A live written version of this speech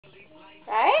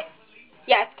Right?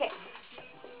 Yes, okay.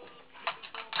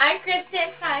 I'm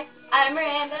Kristen. Hi. I'm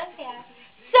Miranda. Yeah.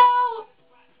 So,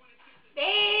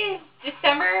 today is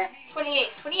December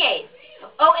 28th. 08.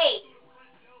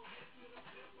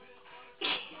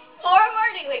 4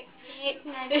 more days. Wait. 28 to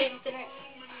 9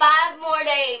 5 more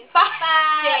days. 5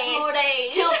 more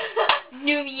days. Till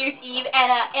New Year's Eve.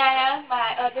 Anna,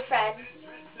 my other friend's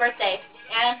birthday.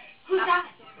 Anna. Who's that?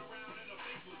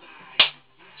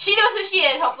 She knows who she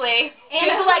is, hopefully.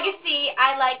 Anna's a legacy.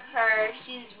 I like her.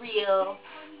 She's real.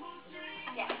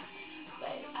 Yeah.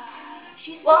 But,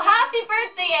 She's well, happy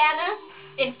birthday, Anna.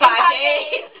 In 5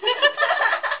 days.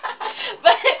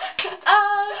 But,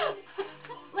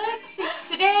 let's see.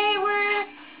 Today we're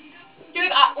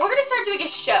gonna start doing a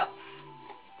show.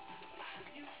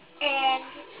 And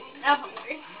I'm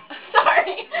hungry.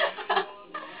 Sorry.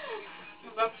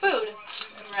 About food. And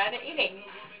Miranda eating.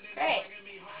 Great.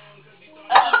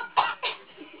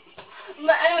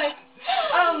 But anyways,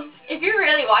 if you're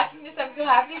really watching this, I'm so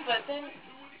happy, but then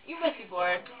you must be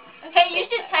bored. Hey, you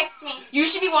should text me. You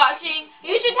should be watching.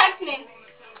 You should text me.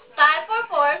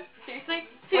 544 Seriously?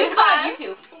 25 on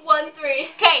YouTube.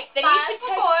 13. Okay, then you should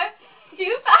text 544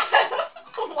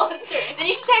 25 13. Then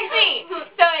you should text me.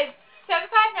 So it's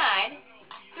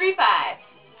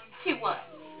 759-3521.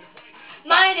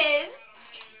 Mine is.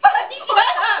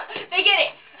 Shut up. They get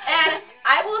it. And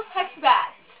I will text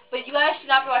back. But you guys should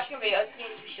not be watching our videos.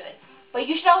 Yes, you should. But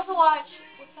you should also watch.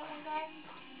 What's that one guy?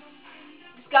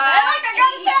 This guy. I like our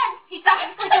guy's head. He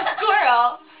talks like a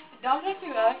squirrel. Don't get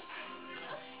too much.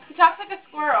 He talks like a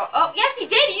squirrel. Oh, yes, he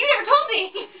did. You never told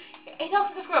me. He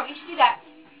talks like a squirrel. You should do that.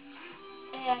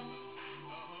 And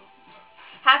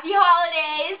happy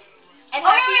holidays. And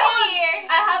happy New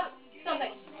Year. I have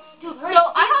something. Dude, So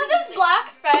I have this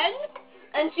black friend,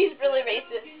 and she's really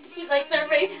racist. She's like,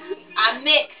 they're racist. I'm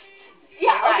mixed.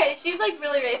 Yeah, Right. okay, she's like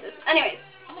really racist. Anyways,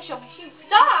 I'm gonna show my shoes.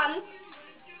 Dawn.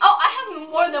 Oh, I have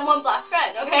more than one black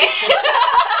friend, okay?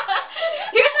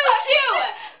 Here's my shoe.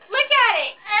 Look at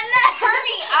it. And then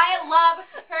Hermie. I love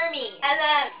Hermie. And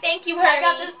then, thank you, Hermie. I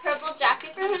got this purple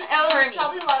jacket from him. It was Hermie.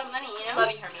 probably a lot of money, you know?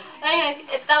 Love you, Hermie. Anyways,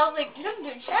 that was like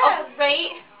a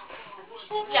great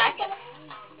jacket.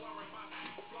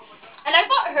 And I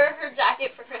bought her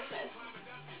jacket for Christmas.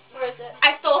 Where is it?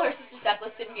 I stole her sister's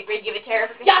necklace and give it to her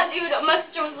for Christmas. Yeah, dude, my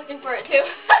sister was looking for it too.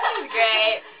 That was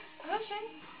great.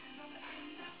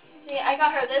 See, I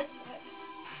got her this.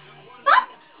 Stop.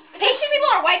 Pasty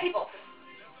people are white people.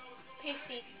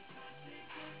 Pasty.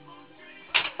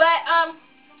 But,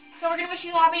 so we're going to wish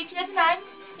you a happy 2009.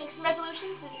 Make some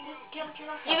resolutions and just get on your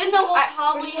Even though we'll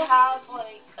probably have,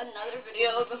 like, another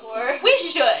video before. We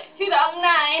should.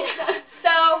 2009.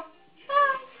 So,